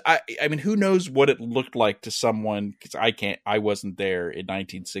 maybe it was, I mean, who knows what it looked like to someone, because I wasn't there in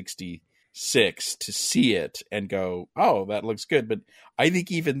 1966 to see it and go, oh, that looks good. But I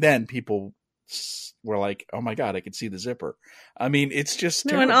think even then people were like, oh my God, I can see the zipper. I mean, it's just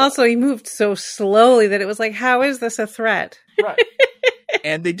terrible. And also he moved so slowly that it was like, how is this a threat? Right.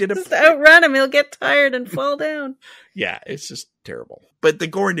 And they did just outrun him. He'll get tired and fall down. Yeah, it's just terrible. But the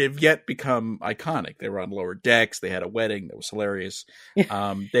Gorn have yet become iconic. They were on Lower Decks. They had a wedding that was hilarious.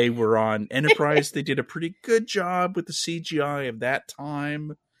 They were on Enterprise. They did a pretty good job with the CGI of that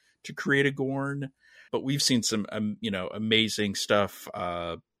time to create a Gorn. But we've seen some, amazing stuff,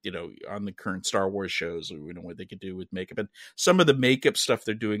 on the current Star Wars shows. What they could do with makeup. And some of the makeup stuff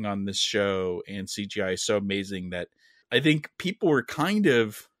they're doing on this show and CGI is so amazing that I think people were kind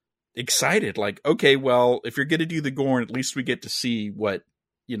of excited. Like, okay, well, if you're going to do the Gorn, at least we get to see what,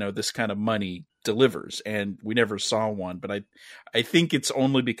 this kind of money delivers. And we never saw one, but I think it's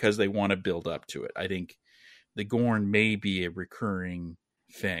only because they want to build up to it. I think the Gorn may be a recurring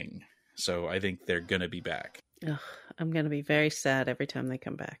thing. So I think they're going to be back. Ugh, I'm going to be very sad every time they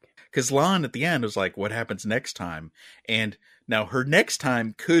come back. Because Lon at the end was like, what happens next time? And now her next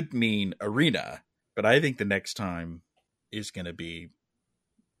time could mean Arena, but I think the next time is going to be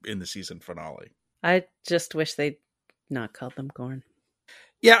in the season finale. I just wish they'd not called them Gorn.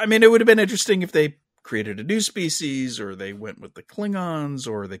 Yeah, I mean, it would have been interesting if they created a new species, or they went with the Klingons,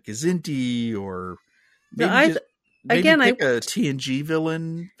 or the Kzinti, or maybe pick a TNG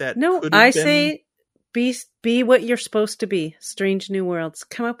villain that. No, I say be what you're supposed to be. Strange New Worlds.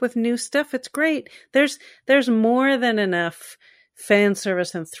 Come up with new stuff. It's great. There's more than enough fan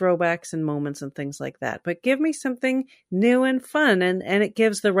service and throwbacks and moments and things like that, but give me something new and fun, and it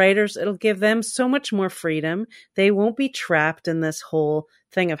gives the writers, it'll give them so much more freedom. They won't be trapped in this whole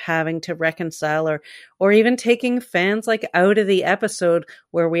thing of having to reconcile or even taking fans like out of the episode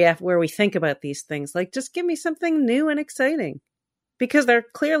where we think about these things. Like, just give me something new and exciting, because they're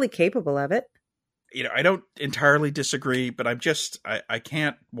clearly capable of it. I don't entirely disagree, but I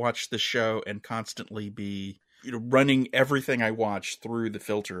can't watch the show and constantly be running everything I watch through the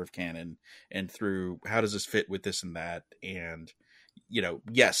filter of canon and through how does this fit with this and that. And,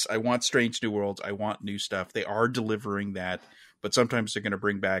 yes, I want Strange New Worlds. I want new stuff. They are delivering that, but sometimes they're going to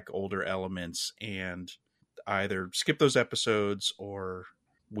bring back older elements and either skip those episodes or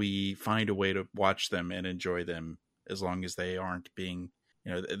we find a way to watch them and enjoy them as long as they aren't being,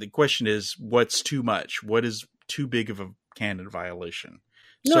 the question is, what's too much? What is too big of a canon violation?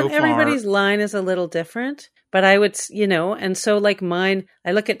 No, everybody's line is a little different, but I would, and so like mine,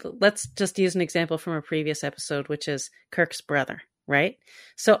 let's just use an example from a previous episode, which is Kirk's brother, right?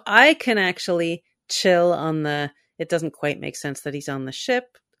 So I can actually chill on it doesn't quite make sense that he's on the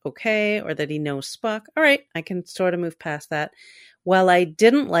ship, okay, or that he knows Spock. All right, I can sort of move past that. While I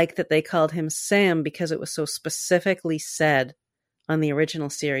didn't like that they called him Sam because it was so specifically said on the original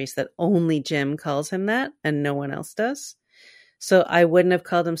series that only Jim calls him that and no one else does. So I wouldn't have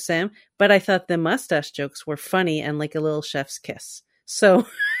called him Sam, but I thought the mustache jokes were funny and like a little chef's kiss. So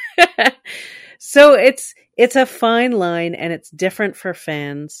so it's a fine line, and it's different for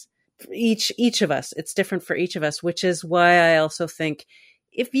fans. Each of us, it's different for each of us, which is why I also think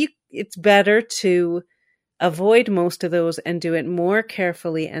it's better to avoid most of those and do it more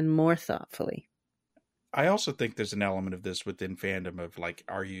carefully and more thoughtfully. I also think there's an element of this within fandom of like,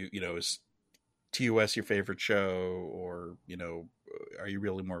 are you, is TOS your favorite show, or, are you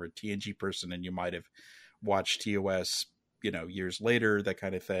really more of a TNG person and you might have watched TOS, years later, that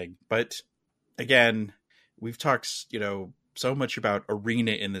kind of thing. But again, we've talked, so much about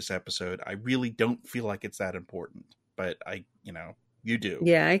Arena in this episode. I really don't feel like it's that important, but you do.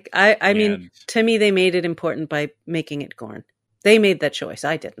 Yeah. I mean, to me, they made it important by making it Gorn. They made that choice.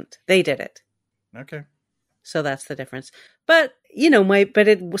 I didn't. They did it. Okay. So that's the difference. But, but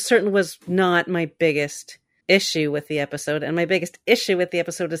it certainly was not my biggest issue with the episode. And my biggest issue with the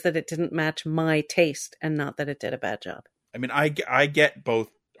episode is that it didn't match my taste, and not that it did a bad job. I mean, I get both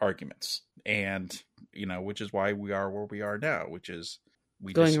arguments, and, which is why we are where we are now, which is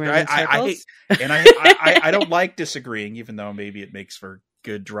we going around in circles. I don't like disagreeing, even though maybe it makes for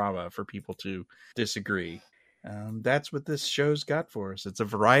good drama for people to disagree. That's what this show's got for us. It's a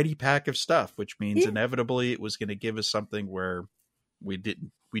variety pack of stuff, which means inevitably it was going to give us something where we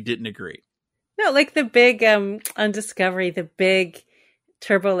didn't agree. No, like the big on Discovery, the big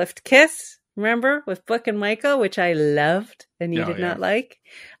Turbolift kiss, remember, with Book and Michael, which I loved and you did not like.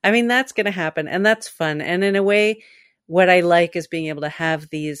 I mean, that's going to happen, and that's fun. And in a way, what I like is being able to have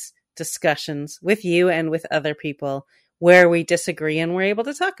these discussions with you and with other people where we disagree, and we're able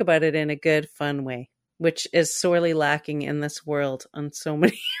to talk about it in a good, fun way, which is sorely lacking in this world on so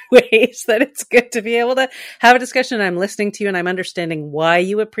many ways, that it's good to be able to have a discussion. I'm listening to you and I'm understanding why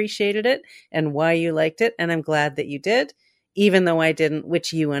you appreciated it and why you liked it. And I'm glad that you did, even though I didn't,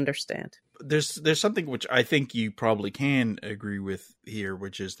 which you understand. There's something which I think you probably can agree with here,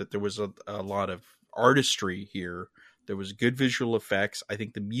 which is that there was a lot of artistry here. There was good visual effects. I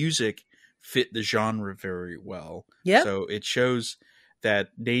think the music fit the genre very well. Yeah. So it shows that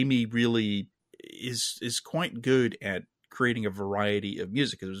Namie really is quite good at creating a variety of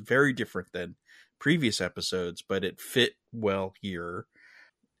music. It was very different than previous episodes, but it fit well here.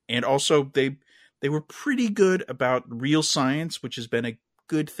 And also they were pretty good about real science, which has been a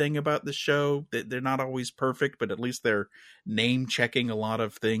good thing about the show. They're not always perfect, but at least they're name checking a lot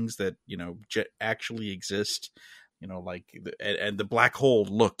of things that, actually exist, and the black hole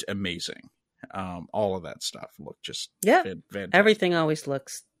looked amazing. All of that stuff looked just fantastic. Everything always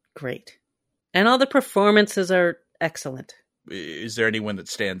looks great. And all the performances are excellent. Is there anyone that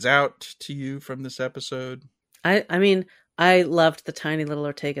stands out to you from this episode? I mean, I loved the tiny little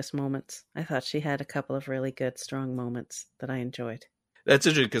Ortegas moments. I thought she had a couple of really good, strong moments that I enjoyed. That's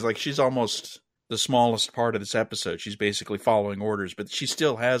interesting because, she's almost the smallest part of this episode. She's basically following orders, but she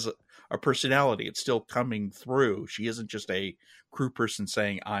still has a personality. It's still coming through. She isn't just a crew person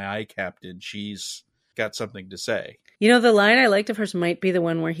saying, "Aye, aye, Captain." She's got something to say. The line I liked of hers might be the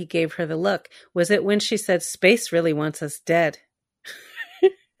one where he gave her the look. Was it when she said, "Space really wants us dead"?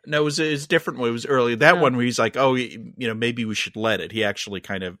 No, it was different. It was early. That one where he's like, "Oh, maybe we should let it." He actually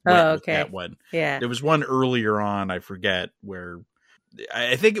kind of went with that one. Yeah. There was one earlier on, I forget, where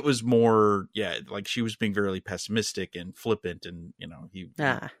I think it was more, like she was being very pessimistic and flippant, and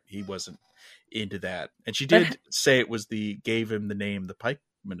he wasn't into that. And she did say it was gave him the name the Pike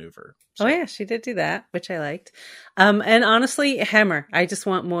maneuver. So. Oh yeah, she did do that, which I liked. And honestly, Hemmer. I just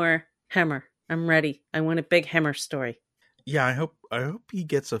want more Hemmer. I'm ready. I want a big Hemmer story. Yeah, I hope he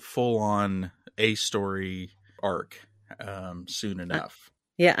gets a full on story arc soon enough.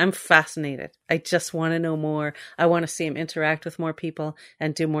 Yeah, I'm fascinated. I just want to know more. I want to see him interact with more people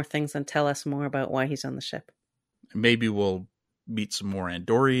and do more things and tell us more about why he's on the ship. Maybe we'll meet some more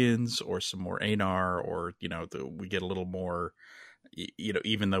Andorians or some more Aenar, or we get a little more.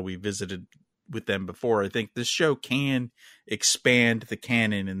 Even though we visited with them before, I think this show can expand the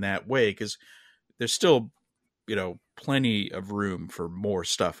canon in that way, because there's still, plenty of room for more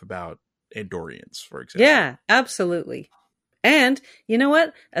stuff about Andorians, for example. Yeah, absolutely. And you know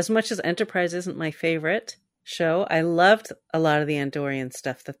what? As much as Enterprise isn't my favorite show, I loved a lot of the Andorian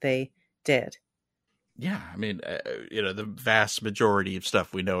stuff that they did. Yeah, I mean, the vast majority of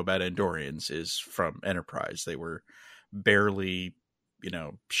stuff we know about Andorians is from Enterprise. They were barely,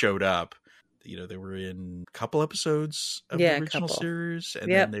 showed up. they were in a couple episodes of Yeah, the a original couple. series, and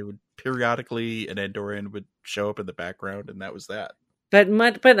Yep. then they would periodically, an Andorian would show up in the background, and that was that. But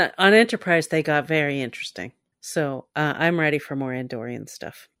on Enterprise, they got very interesting. So I'm ready for more Andorian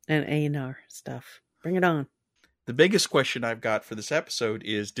stuff and A&R stuff. Bring it on. The biggest question I've got for this episode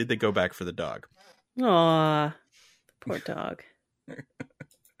is, did they go back for the dog? Aw, poor dog.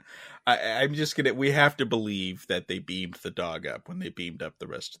 I'm just gonna. We have to believe that they beamed the dog up when they beamed up the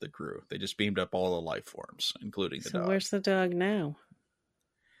rest of the crew. They just beamed up all the life forms, including the So dog. where's the dog now?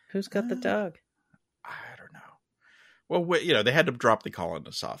 Who's got the dog? I don't know. Well, they had to drop the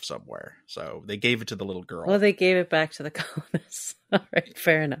colonists off somewhere, so they gave it to the little girl. Well, they gave it back to the colonists. All right,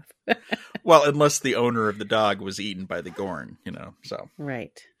 fair enough. Well, unless the owner of the dog was eaten by the Gorn, so.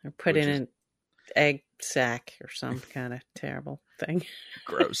 Right. Or put in an egg sack or some kind of terrible thing.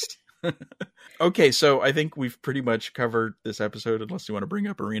 Gross. Okay, so I think we've pretty much covered this episode, unless you want to bring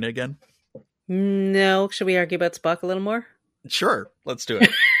up Arena again. No. Should we argue about Spock a little more? Sure, let's do it.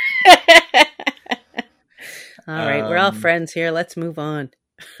 All right, we're all friends here. Let's move on.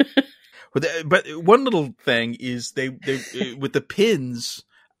 But one little thing is they with the pins,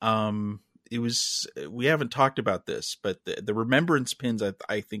 it was, we haven't talked about this, but the remembrance pins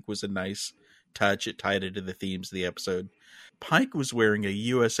I think was a nice touch. It tied into the themes of the episode. Pike was wearing a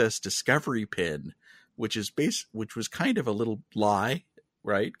USS Discovery pin, which was kind of a little lie,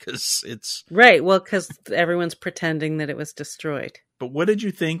 right? Because it's right. Well, because everyone's pretending that it was destroyed. But what did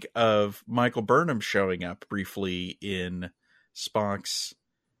you think of Michael Burnham showing up briefly in Spock's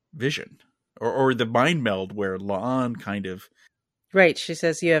vision, or the mind meld where La'an kind of right? She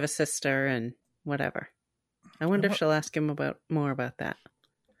says you have a sister and whatever. I wonder if she'll ask him more about that.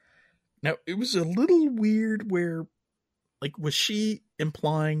 Now it was a little weird where. Like, was she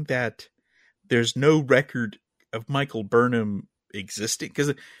implying that there's no record of Michael Burnham existing?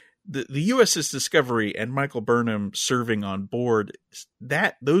 Because the USS Discovery and Michael Burnham serving on board,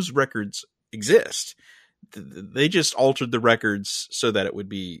 those records exist. They just altered the records so that it would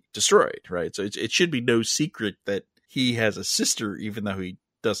be destroyed, right? So it should be no secret that he has a sister, even though he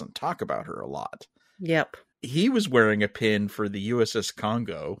doesn't talk about her a lot. Yep. He was wearing a pin for the USS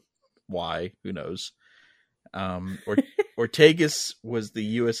Congo. Why? Who knows? Ortegas was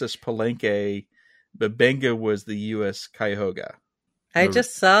the USS Palenque. Babenga was the US Cuyahoga. I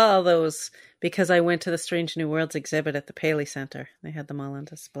just saw all those because I went to the Strange New Worlds exhibit at the Paley Center. They had them all on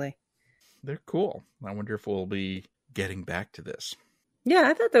display. They're cool. I wonder if we'll be getting back to this. Yeah,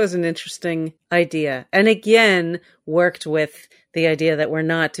 I thought that was an interesting idea. And again, worked with the idea that we're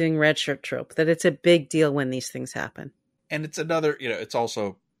not doing red shirt trope, that it's a big deal when these things happen. And it's another, it's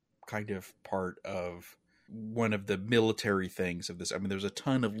also kind of part of one of the military things of this. I mean, there's a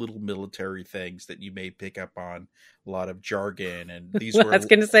ton of little military things that you may pick up on, a lot of jargon, and these were. I was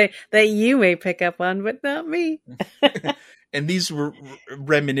going to say that you may pick up on, but not me. And these were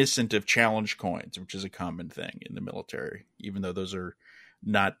reminiscent of challenge coins, which is a common thing in the military, even though those are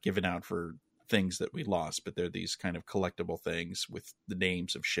not given out for things that we lost, but they're these kind of collectible things with the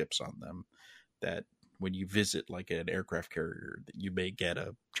names of ships on them that when you visit like an aircraft carrier, that you may get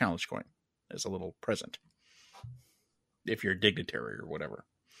a challenge coin as a little present. If you're a dignitary or whatever.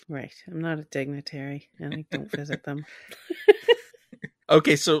 Right. I'm not a dignitary and I don't visit them.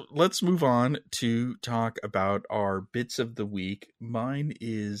 Okay, so let's move on to talk about our bits of the week. Mine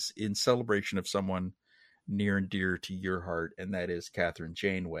is in celebration of someone near and dear to your heart, and that is Catherine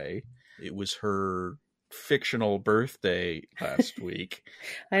Janeway. It was her fictional birthday last week.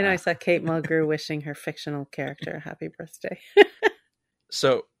 I know I saw Kate Mulgrew wishing her fictional character a happy birthday.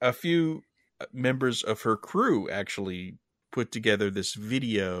 So a few members of her crew actually put together this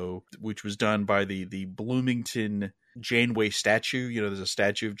video, which was done by the Bloomington Janeway statue. There's a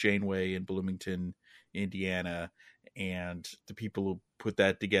statue of Janeway in Bloomington, Indiana, and the people who put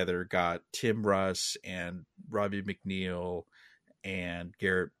that together got Tim Russ and Robbie McNeil and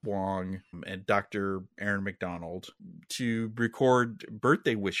Garrett Wong and Dr. Aaron McDonald to record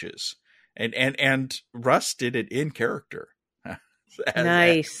birthday wishes. And Russ did it in character.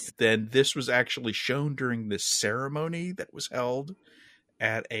 Nice. Then this was actually shown during this ceremony that was held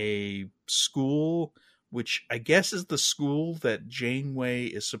at a school, which I guess is the school that Janeway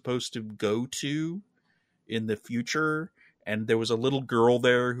is supposed to go to in the future. And there was a little girl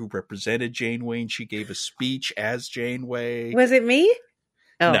there who represented Janeway, and she gave a speech as Janeway. Was it me?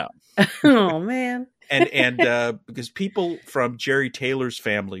 Oh. No. Oh, man. And because people from Jerry Taylor's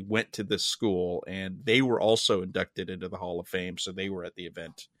family went to this school, and they were also inducted into the Hall of Fame, so they were at the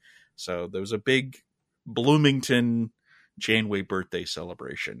event. So there was a big Bloomington Janeway birthday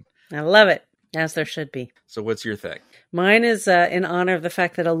celebration. I love it. As there should be. So what's your thing? Mine is in honor of the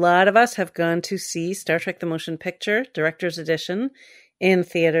fact that a lot of us have gone to see Star Trek The Motion Picture, Director's Edition, in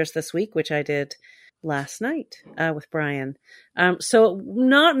theaters this week, which I did last night with Brian. So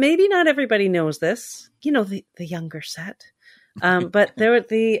maybe not everybody knows this, the younger set. But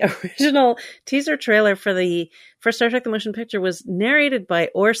the original teaser trailer for Star Trek The Motion Picture was narrated by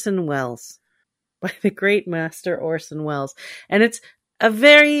Orson Welles, by the great master Orson Welles. And it's a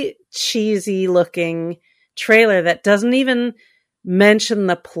very cheesy looking trailer that doesn't even mention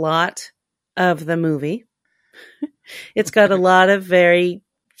the plot of the movie. It's got a lot of very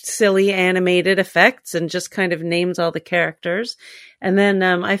silly animated effects and just kind of names all the characters. And then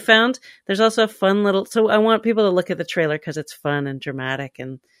I found there's also a fun little, so I want people to look at the trailer because it's fun and dramatic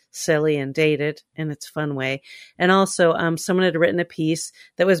and silly and dated in its fun way. And also someone had written a piece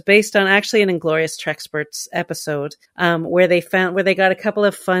that was based on actually an Inglorious Treksperts episode where they got a couple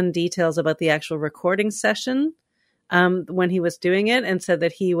of fun details about the actual recording session when he was doing it, and said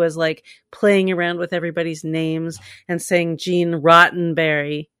that he was like playing around with everybody's names and saying Gene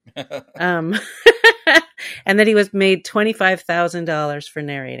Roddenberry. And that he was made $25,000 for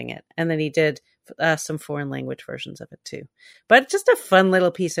narrating it. And then he did some foreign language versions of it too. But just a fun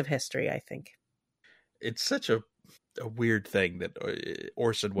little piece of history, I think. It's such a weird thing that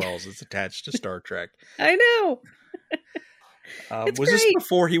Orson Welles is attached to Star Trek. I know. Was great. This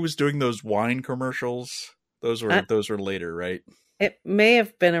before he was doing those wine commercials? Those were later, right? It may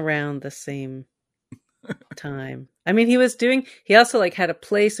have been around the same time. I mean, he also like had a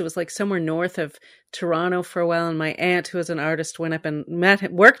place. It was like somewhere north of Toronto for a while. And my aunt, who was an artist, went up and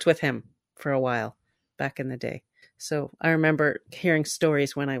worked with him for a while back in the day. So I remember hearing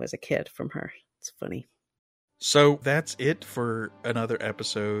stories when I was a kid from her. It's funny. So that's it for another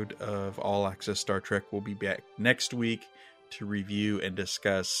episode of All Access Star Trek. We'll be back next week to review and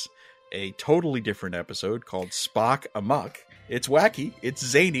discuss a totally different episode called Spock Amok. It's wacky. It's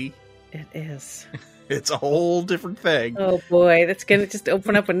zany. It is. It's a whole different thing. Oh boy, that's going to just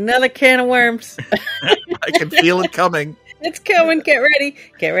open up another can of worms. I can feel it coming. It's coming. Get ready.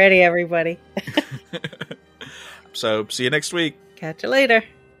 Get ready, everybody. So, see you next week. Catch you later.